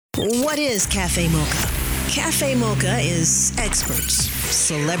What is Cafe Mocha? Cafe Mocha is experts,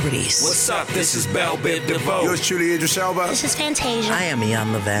 celebrities. What's up? This is Belle Biv DeVoe. Yours truly, Idris Elba. This is Fantasia. I am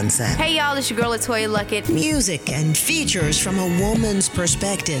Iyanla Vanzant. Hey y'all, it's your girl Latoya Luckett. Music and features from a woman's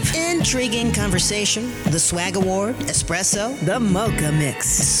perspective. Intriguing conversation, the Swag Award, espresso, the Mocha Mix.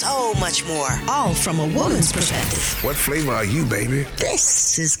 So much more, all from a woman's perspective. What flavor are you, baby?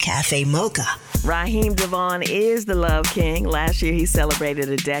 This is Cafe Mocha. Raheem DeVaughn is the Love King. Last year, he celebrated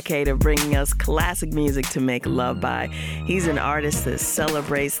a decade of bringing us classic music to make love by. He's an artist that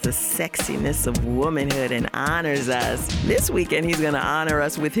celebrates the sexiness of womanhood and honors us. This weekend, he's going to honor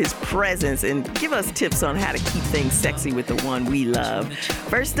us with his presence and give us tips on how to keep things sexy with the one we love.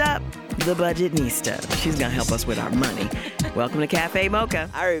 First up, the Budgetnista. She's going to help us with our money. Welcome to Cafe Mocha.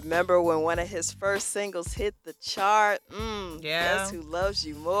 I remember when one of his first singles hit the chart. Guess Who Loves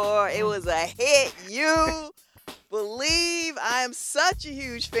You More? It was a hit. You believe. I am such a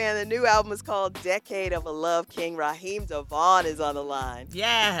huge fan. The new album is called Decade of a Love King. Raheem DeVaughn is on the line.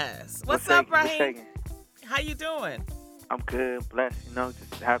 Yes. What's up, Raheem? How you doing? I'm good, blessed,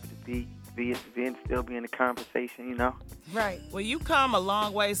 just happy to still be in the conversation, Right. Well, you come a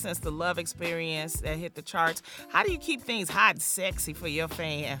long way since the Love Experience that hit the charts. How do you keep things hot and sexy for your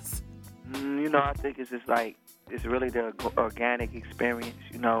fans? I think it's just it's really the organic experience,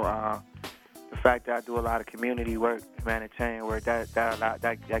 the fact that I do a lot of community work, humanitarian work,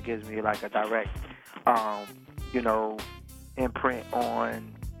 that gives me like a direct, imprint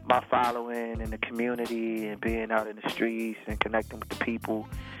on my following and the community and being out in the streets and connecting with the people.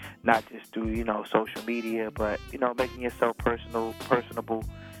 Not just through, social media, but, making yourself personable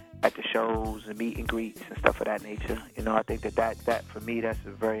at the shows and meet and greets and stuff of that nature. I think that for me, that's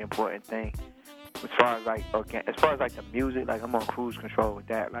a very important thing. As far as the music, I'm on cruise control with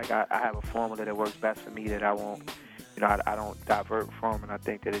that. I have a formula that works best for me that I won't, I don't divert from, and I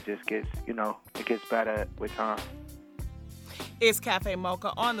think that it just gets, it gets better with time. It's Cafe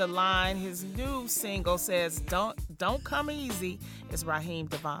Mocha on the line. His new single says Don't Come Easy. It's Raheem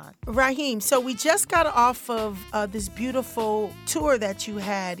DeVaughn. Raheem, so we just got off of this beautiful tour that you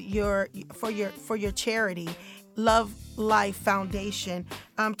had for your charity, Love Life Foundation.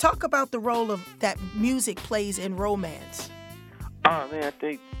 Talk about the role of that music plays in romance. Oh man, I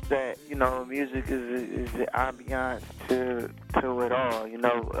think that music is the ambiance to it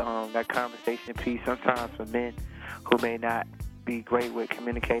all. That conversation piece sometimes for men who may not be great with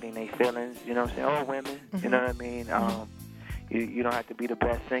communicating their feelings, or women, you know what I mean? You don't have to be the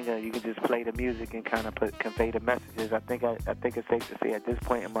best singer. You can just play the music and kind of convey the messages. I think it's safe to say at this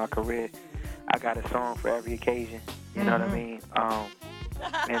point in my career, I got a song for every occasion. You know what I mean?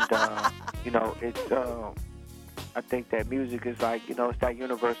 It's I think that music is it's that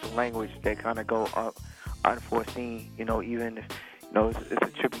universal language that kind of go up unforeseen. Even if it's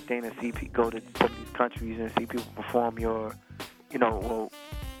a trippy thing to see people go to some of these countries and see people perform your,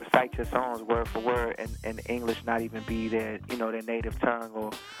 recite your songs word for word, and English not even be their native tongue or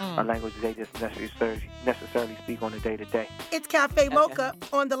a language they just necessarily speak on a day-to-day. It's Cafe Mocha.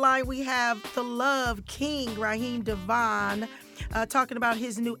 On the line, we have the Love King, Raheem DeVaughn, talking about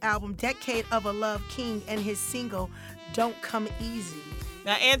his new album, Decade of a Love King, and his single, Don't Come Easy.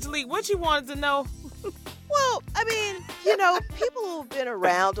 Now, Angelique, what you wanted to know? Well, people who've been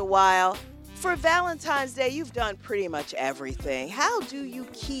around a while, for Valentine's Day, you've done pretty much everything. How do you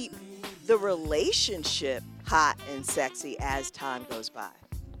keep the relationship hot and sexy as time goes by?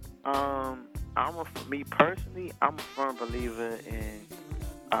 Me personally, I'm a firm believer in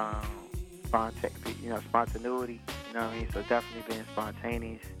spontaneity. So definitely being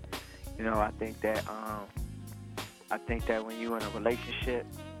spontaneous. I think that when you're in a relationship,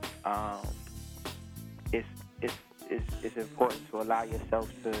 it's important to allow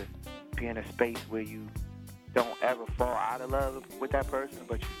yourself to be in a space where you don't ever fall out of love with that person,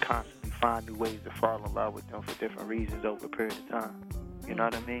 but you constantly find new ways to fall in love with them for different reasons over a period of time. You know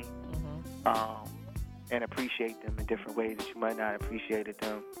what I mean? And appreciate them in different ways that you might not have appreciated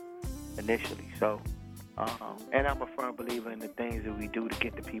them initially. So, and I'm a firm believer in the things that we do to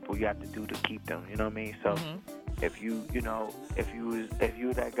get the people you have to do to keep them. You know what I mean? So, if you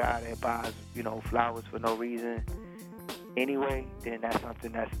that guy that buys flowers for no reason anyway, then that's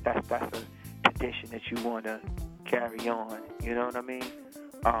something that's a tradition that you want to carry on. You know what I mean?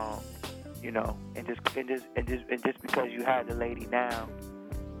 And just because you have the lady now,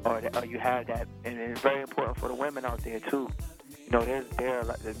 or you have that, and it's very important for the women out there too. They're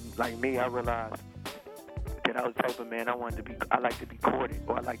like me. I realized that I was the type of man I like to be courted,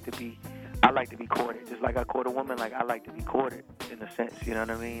 or I like to be courted. Just like I court a woman, like I like to be courted in a sense. You know what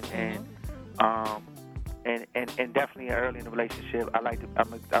I mean? And and definitely early in the relationship, I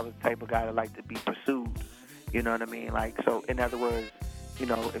was the type of guy that like to be pursued. You know what I mean? Like, so in other words, you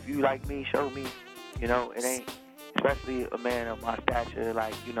know, if you like me, show me. You know, it ain't, especially a man of my stature.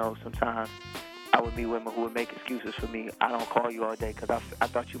 Like, you know, sometimes I would meet women who would make excuses for me. I don't call you all day because I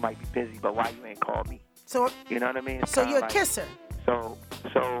thought you might be busy, but why you ain't call me? So you know what I mean? So you're a kisser. So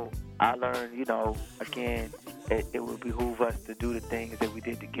I learned, you know, again, it would behoove us to do the things that we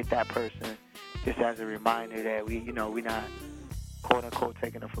did to get that person, just as a reminder that we're not, quote unquote,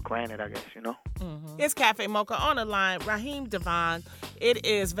 taking them for granted, I guess, you know? Mm-hmm. It's Cafe Mocha on the line. Raheem DeVaughn. It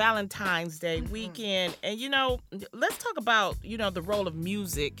is Valentine's Day weekend. And, you know, let's talk about, you know, the role of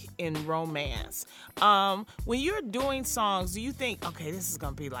music in romance. When you're doing songs, do you think, okay, this is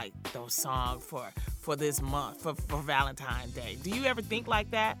going to be like those songs for this month, for Valentine's Day? Do you ever think like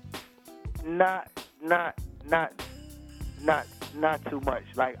that? Not too much.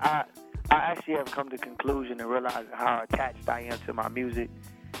 Like, I actually have come to the conclusion and realized how attached I am to my music.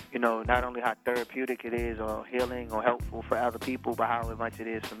 You know, not only how therapeutic it is or healing or helpful for other people, but how much it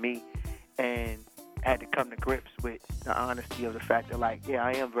is for me. And I had to come to grips with the honesty of the fact that, like, yeah,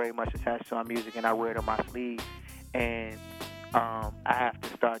 I am very much attached to my music and I wear it on my sleeve. And I have to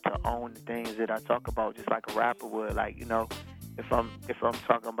start to own the things that I talk about, just like a rapper would. Like, you know, if I'm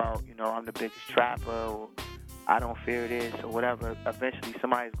talking about, you know, I'm the biggest trapper or I don't fear this or whatever, eventually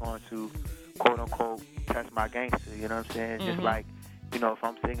somebody's going to, quote unquote, test my gangster, you know what I'm saying? Mm-hmm. Just like, you know, if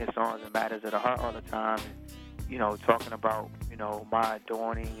I'm singing songs that matters of the heart all the time, and, you know, talking about, you know, my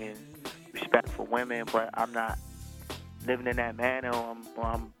adorning and respect for women, but I'm not living in that manner, or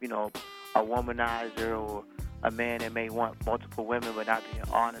I'm, you know, a womanizer or a man that may want multiple women but not being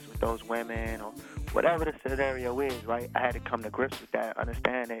honest with those women or whatever the scenario is, right? I had to come to grips with that,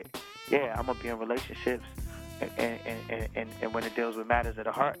 understand that, yeah, I'm going to be in relationships and when it deals with matters of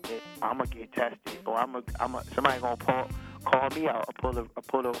the heart, I'm gonna get tested, or somebody gonna call me out, or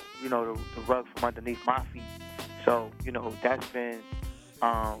pull the you know the rug from underneath my feet. So you know that's been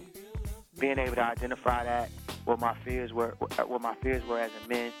being able to identify that, what my fears were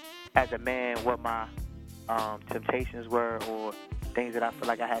as a man, what my temptations were, or things that I feel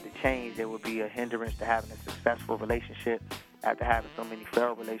like I had to change that would be a hindrance to having a successful relationship after having so many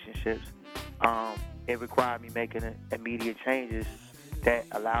failed relationships. It required me making immediate changes that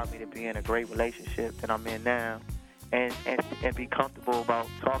allowed me to be in a great relationship that I'm in now, and be comfortable about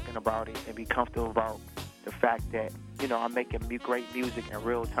talking about it, and be comfortable about the fact that, you know, I'm making great music in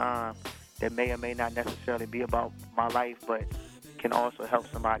real time that may or may not necessarily be about my life, but can also help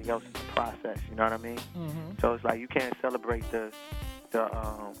somebody else in the process. You know what I mean? Mm-hmm. So it's like you can't celebrate the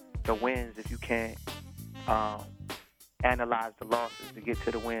wins if you can't analyze the losses to get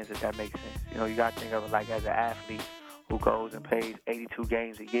to the wins, if that makes sense. You know, you got to think of it like as an athlete who goes and plays 82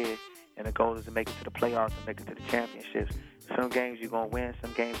 games a year, and the goal is to make it to the playoffs and make it to the championships. Some games you're going to win,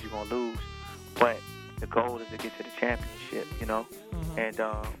 some games you're going to lose, but the goal is to get to the championship, you know? Mm-hmm. And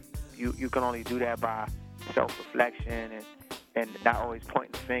you can only do that by self-reflection and not always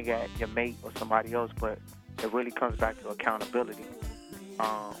pointing the finger at your mate or somebody else, but it really comes back to accountability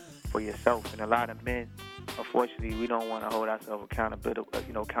for yourself. And a lot of men, unfortunately, we don't want to hold ourselves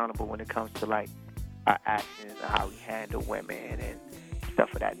accountable when it comes to like our actions and how we handle women and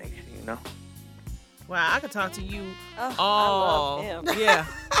stuff of that nature, you know. Well, I could talk to you all. I love him. Yeah.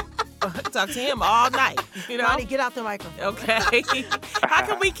 Talk to him all night. You know? Ronnie, get out the microphone. Okay. How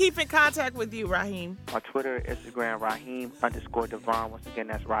can we keep in contact with you, Raheem? On Twitter, Instagram, Raheem_Devon. Once again,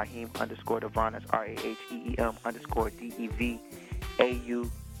 that's Raheem_Devon. That's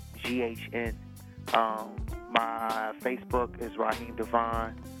RAHEM_DEVAUGHN. My Facebook is Raheem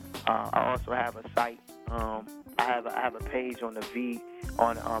DeVaughn. I also have a site. I have a page on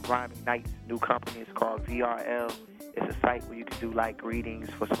Rhyming Knight's new company. It's called VRL. It's a site where you can do like readings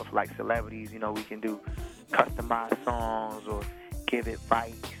for stuff like celebrities. You know, we can do customized songs or give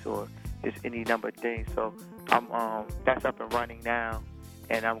advice or just any number of things. So that's up and running now,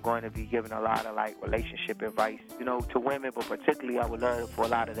 and I'm going to be giving a lot of like relationship advice, you know, to women, but particularly I would love for a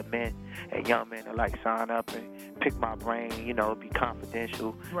lot of the men and young men to like sign up and pick my brain. You know, be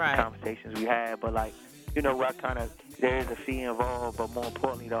confidential conversations we have, but like, you know, there is a fee involved, but more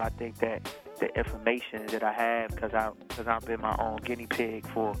importantly though, I think that the information that I have, because I've been my own guinea pig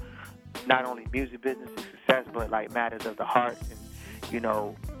for not only music business success, but like matters of the heart, and you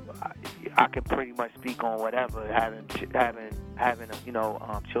know, I can pretty much speak on whatever, having you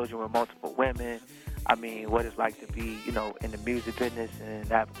know, children with multiple women. I mean, what it's like to be, you know, in the music business and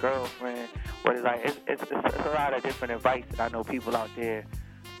have a girlfriend. What it's like, it's a lot of different advice that I know people out there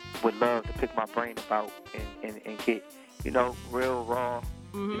would love to pick my brain about and get, you know, real raw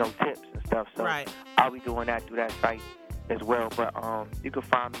tips and stuff. So I'll be doing that through that site as well. But you can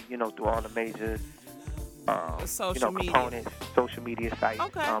find me, through all the major components, social media sites.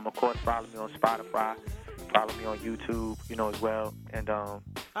 Okay. Of course, follow me on Spotify. Follow me on YouTube, as well. And all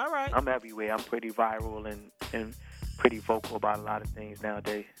right. I'm everywhere. I'm pretty viral and pretty vocal about a lot of things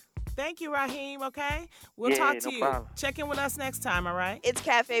nowadays. Thank you, Raheem, okay? We'll talk to you. Problem. Check in with us next time, all right? It's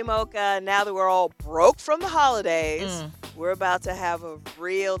Cafe Mocha. Now that we're all broke from the holidays, we're about to have a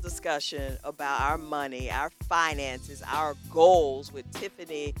real discussion about our money, our finances, our goals with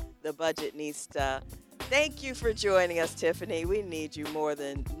Tiffany, the Budgetnista. Thank you for joining us, Tiffany. We need you more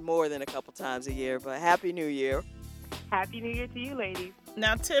than a couple times a year, but Happy New Year. Happy New Year to you, ladies.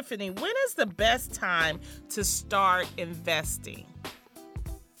 Now, Tiffany, when is the best time to start investing?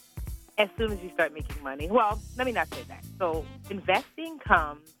 As soon as you start making money. Well, let me not say that. So investing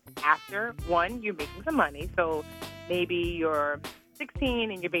comes after, one, you're making some money. So maybe you're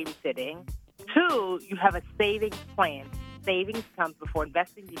 16 and you're babysitting. Two, you have a savings plan. Savings comes before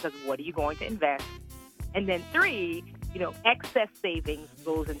investing because what are you going to invest? And then three, excess savings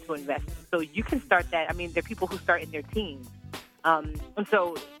goes into investing. So you can start that. I mean, there are people who start in their teens. And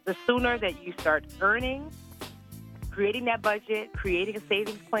so the sooner that you start earning, creating that budget, creating a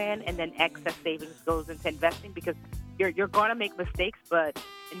savings plan, and then excess savings goes into investing because you're going to make mistakes, but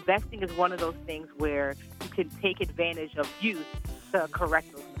investing is one of those things where you can take advantage of youth to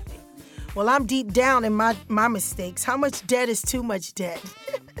correct those mistakes. Well, I'm deep down in my mistakes. How much debt is too much debt?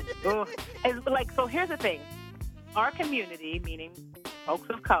 So here's the thing. Our community, meaning folks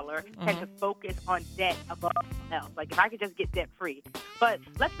of color, tend to focus on debt above else. Like, if I could just get debt-free. But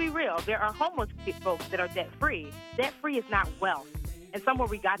let's be real. There are homeless folks that are debt-free. Debt-free is not wealth. And somewhere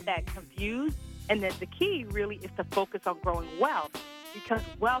we got that confused. And then the key really is to focus on growing wealth because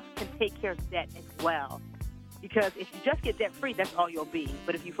wealth can take care of debt as well. Because if you just get debt-free, that's all you'll be.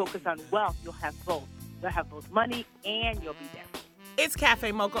 But if you focus on wealth, you'll have both. You'll have both money and you'll be debt-free. It's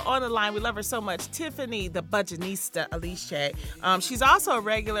Cafe Mocha on the line. We love her so much. Tiffany, the Budgetnista, Alicia. She's also a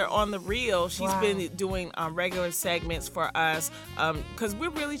regular on The Real. She's been doing regular segments for us because we're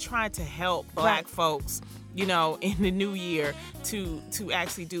really trying to help Black folks, in the new year to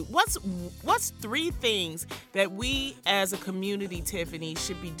actually do. What's three things that we as a community, Tiffany,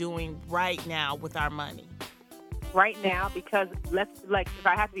 should be doing right now with our money? Right now, because if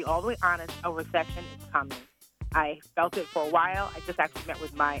I have to be all the way honest, a recession is coming. I felt it for a while. I just actually met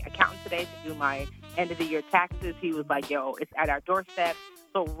with my accountant today to do my end-of-the-year taxes. He was like, it's at our doorstep.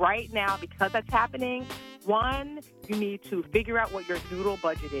 So right now, because that's happening, one, you need to figure out what your noodle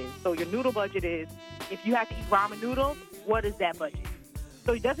budget is. So your noodle budget is, if you have to eat ramen noodles, what is that budget?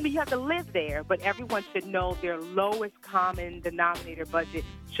 So it doesn't mean you have to live there, but everyone should know their lowest common denominator budget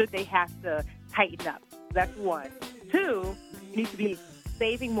should they have to tighten up. That's one. Two, you need to be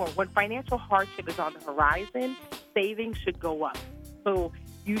saving more. When financial hardship is on the horizon, savings should go up. So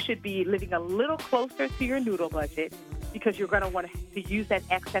you should be living a little closer to your noodle budget because you're going to want to use that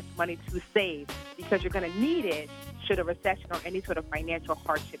excess money to save because you're going to need it should a recession or any sort of financial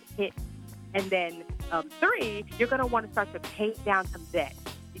hardship hit. And then three, you're going to want to start to pay down some debt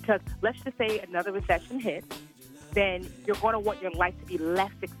because let's just say another recession hits, then you're going to want your life to be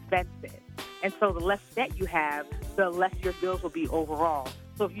less expensive. And so the less debt you have, the less your bills will be overall.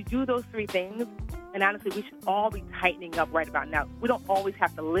 So if you do those three things, and honestly, we should all be tightening up right about now. We don't always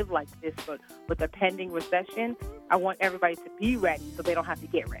have to live like this, but with the pending recession, I want everybody to be ready so they don't have to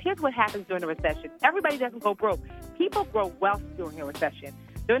get ready. Here's what happens during a recession. Everybody doesn't go broke. People grow wealth during a recession.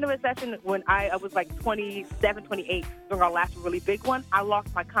 During the recession, when I was like 27, 28, during our last really big one, I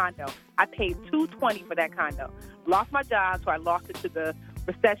lost my condo. I paid $220 for that condo. Lost my job, so I lost it to the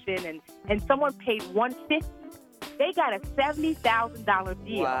recession, and someone paid $150. They got a $70,000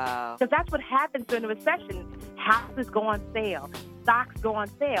 deal. Wow. Because that's what happens during a recession. Houses go on sale. Stocks go on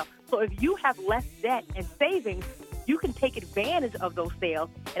sale. So if you have less debt and savings, you can take advantage of those sales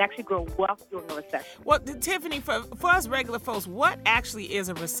and actually grow wealth during a recession. Well, Tiffany, for us regular folks, what actually is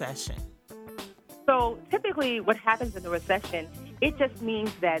a recession? So typically what happens in a recession, it just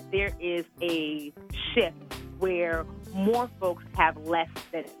means that there is a shift where more folks have less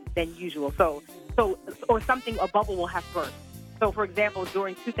than usual. Or something, a bubble will have burst. So, for example,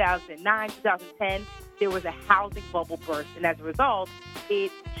 during 2009, 2010, there was a housing bubble burst, and as a result,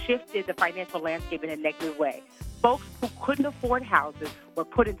 it shifted the financial landscape in a negative way. Folks who couldn't afford houses were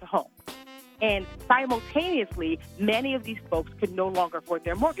put into homes. And simultaneously, many of these folks could no longer afford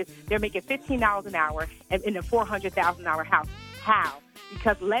their mortgage. They're making $15 an hour in a $400,000 house. How?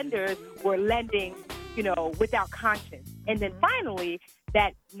 Because lenders were lending, without conscience. And then finally,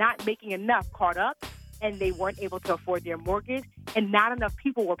 that not making enough caught up, and they weren't able to afford their mortgage, and not enough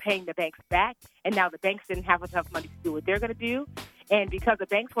people were paying the banks back, and now the banks didn't have enough money to do what they're going to do. And because the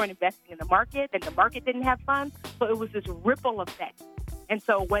banks weren't investing in the market, then the market didn't have funds, so it was this ripple effect. And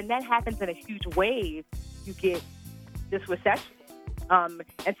so when that happens in a huge wave, you get this recession.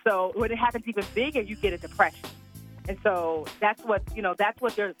 And so when it happens even bigger, you get a depression. And so that's what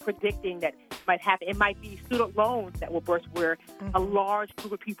they're predicting that might happen. It might be student loans that will burst where a large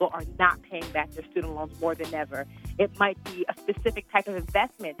group of people are not paying back their student loans more than ever. It might be a specific type of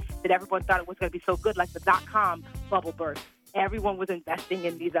investment that everyone thought it was going to be so good, like the dot-com bubble burst. Everyone was investing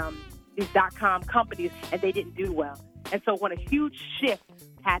in these dot-com companies, and they didn't do well. And so when a huge shift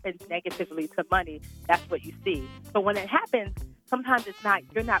happens negatively to money, that's what you see. So when it happens, sometimes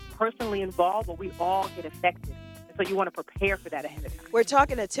you're not personally involved, but we all get affected. So you want to prepare for that ahead of time. We're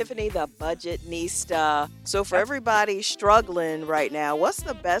talking to Tiffany, the Budgetnista. So for everybody struggling right now, what's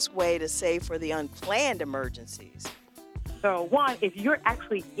the best way to save for the unplanned emergencies? So one, if you're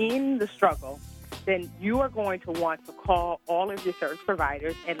actually in the struggle, then you are going to want to call all of your service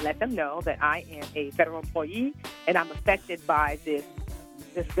providers and let them know that I am a federal employee and I'm affected by this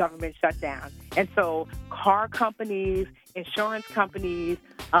government shutdown. And so car companies, insurance companies,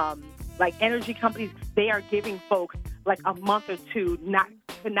 like energy companies, they are giving folks like a month or two not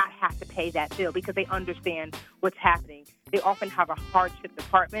have to pay that bill because they understand what's happening. They often have a hardship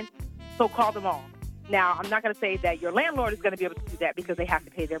department, so call them all. Now, I'm not going to say that your landlord is going to be able to do that because they have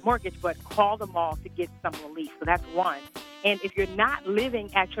to pay their mortgage, but call them all to get some relief. So that's one. And if you're not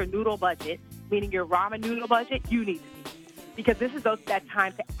living at your noodle budget, meaning your ramen noodle budget, you need to be. Because this is that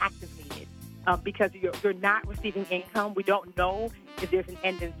time to activate it. Because you're not receiving income. We don't know if there's an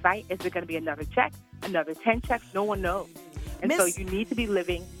end in sight. Is there going to be another check, another 10 checks? No one knows. And so you need to be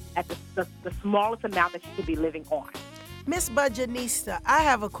living at the smallest amount that you can be living on. Miss Budgetnista, I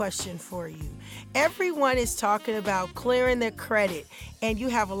have a question for you. Everyone is talking about clearing their credit, and you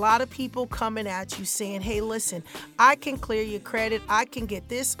have a lot of people coming at you saying, hey, listen, I can clear your credit. I can get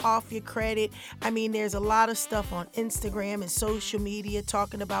this off your credit. I mean, there's a lot of stuff on Instagram and social media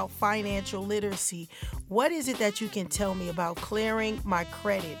talking about financial literacy. What is it that you can tell me about clearing my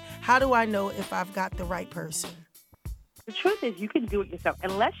credit? How do I know if I've got the right person? The truth is you can do it yourself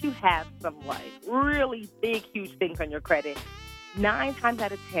unless you have some really big, huge things on your credit. 9 times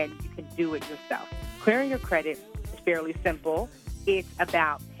out of 10, you can do it yourself. Clearing your credit is fairly simple. It's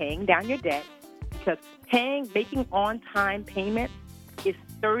about paying down your debt because making on-time payments is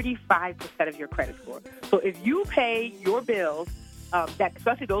 35% of your credit score. So if you pay your bills,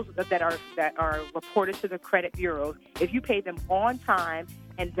 especially those that are reported to the credit bureaus, if you pay them on time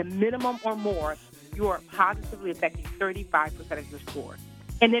and the minimum or more, you are positively affecting 35% of your score.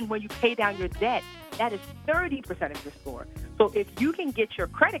 And then when you pay down your debt, that is 30% of your score. So if you can get your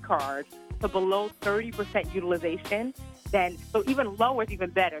credit card to below 30% utilization, so even lower is even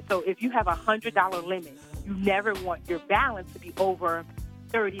better. So if you have a $100 limit, you never want your balance to be over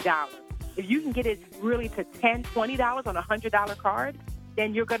 $30. If you can get it really to $10, $20 on a $100 card,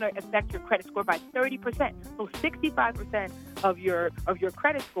 then you're going to affect your credit score by 30%. So 65% of your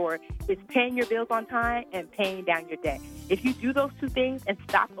credit score is paying your bills on time and paying down your debt. If you do those two things and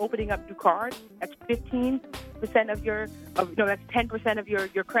stop opening up new cards, that's 15% that's 10% of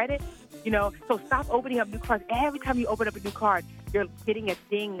your credit. So stop opening up new cards. Every time you open up a new card, you're getting a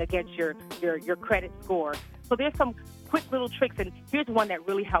ding against your credit score. So there's some quick little tricks, and here's one that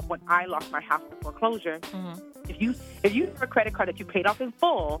really helped when I lost my house to foreclosure. Mm-hmm. If you have a credit card that you paid off in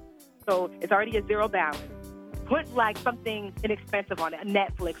full, so it's already a zero balance, put something inexpensive on it,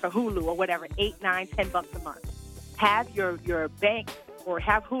 Netflix or Hulu or whatever, $8, $9, $10 a month. Have your bank or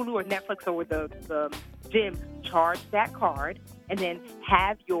have Hulu or Netflix or the gym charge that card, and then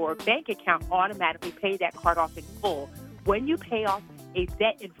have your bank account automatically pay that card off in full. When you pay off a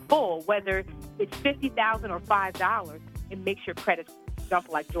debt in full, whether it's $50,000 or $5, it makes your credit jump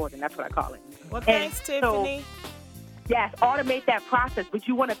like Jordan. That's what I call it. Well, thanks, Tiffany. Yes, automate that process, but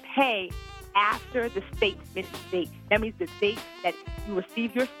you want to pay after the statement date. That means the date that you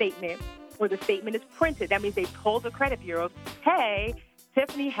receive your statement or the statement is printed. That means they told the credit bureaus, hey,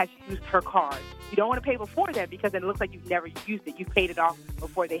 Tiffany has used her card. You don't want to pay before that because then it looks like you've never used it. You paid it off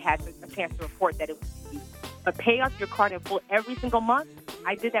before they had a chance to report that it was used. But pay off your card in full every single month.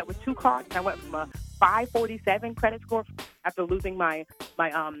 I did that with 2 cards, and I went from a 547 credit score after losing my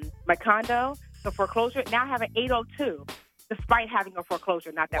condo to foreclosure. Now I have an 802, despite having a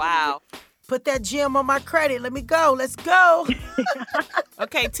foreclosure. Not that wow. Put that gem on my credit. Let me go. Let's go.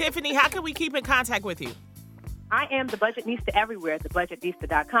 Okay, Tiffany, how can we keep in contact with you? I am the Budgetnista everywhere.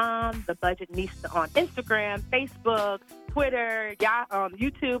 TheBudgetNista.com, The Budgetnista on Instagram, Facebook, Twitter,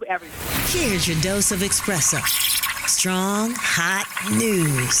 YouTube, everywhere. Here's your dose of espresso. Strong, hot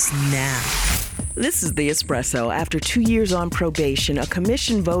news now. This is The Espresso. After 2 years on probation, a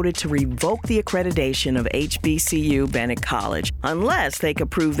commission voted to revoke the accreditation of HBCU Bennett College, unless they could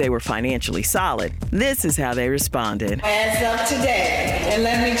prove they were financially solid. This is how they responded. As of today, and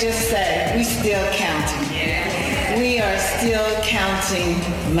let me just say, we still counting. We are still counting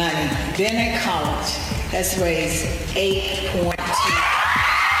money. Bennett College has raised $8.2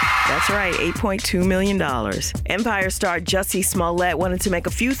 That's right, $8.2 million. Empire star Jussie Smollett wanted to make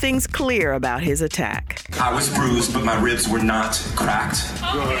a few things clear about his attack. I was bruised, but my ribs were not cracked.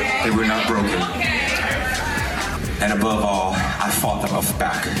 They were not broken. And above all, I fought them off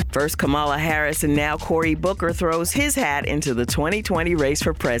back. First Kamala Harris and now Cory Booker throws his hat into the 2020 race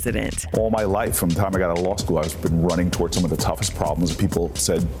for president. All my life, from the time I got out of law school, I've been running towards some of the toughest problems that people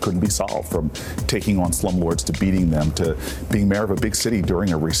said couldn't be solved, from taking on slumlords to beating them, to being mayor of a big city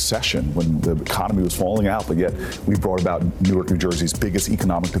during a recession when the economy was falling out, but yet we brought about Newark, New Jersey's biggest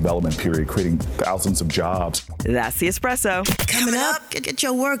economic development period, creating thousands of jobs. That's The Espresso. Coming up, get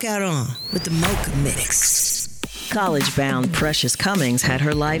your workout on with the Mocha Mix. College-bound Precious Cummings had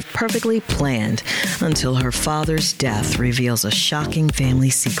her life perfectly planned until her father's death reveals a shocking family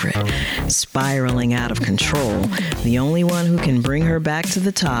secret. Spiraling out of control, the only one who can bring her back to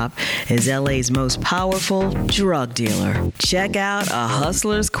the top is LA's most powerful drug dealer. Check out A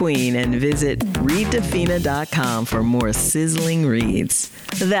Hustler's Queen and visit readdafina.com for more sizzling reads.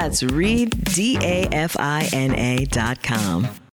 That's readdafina.com.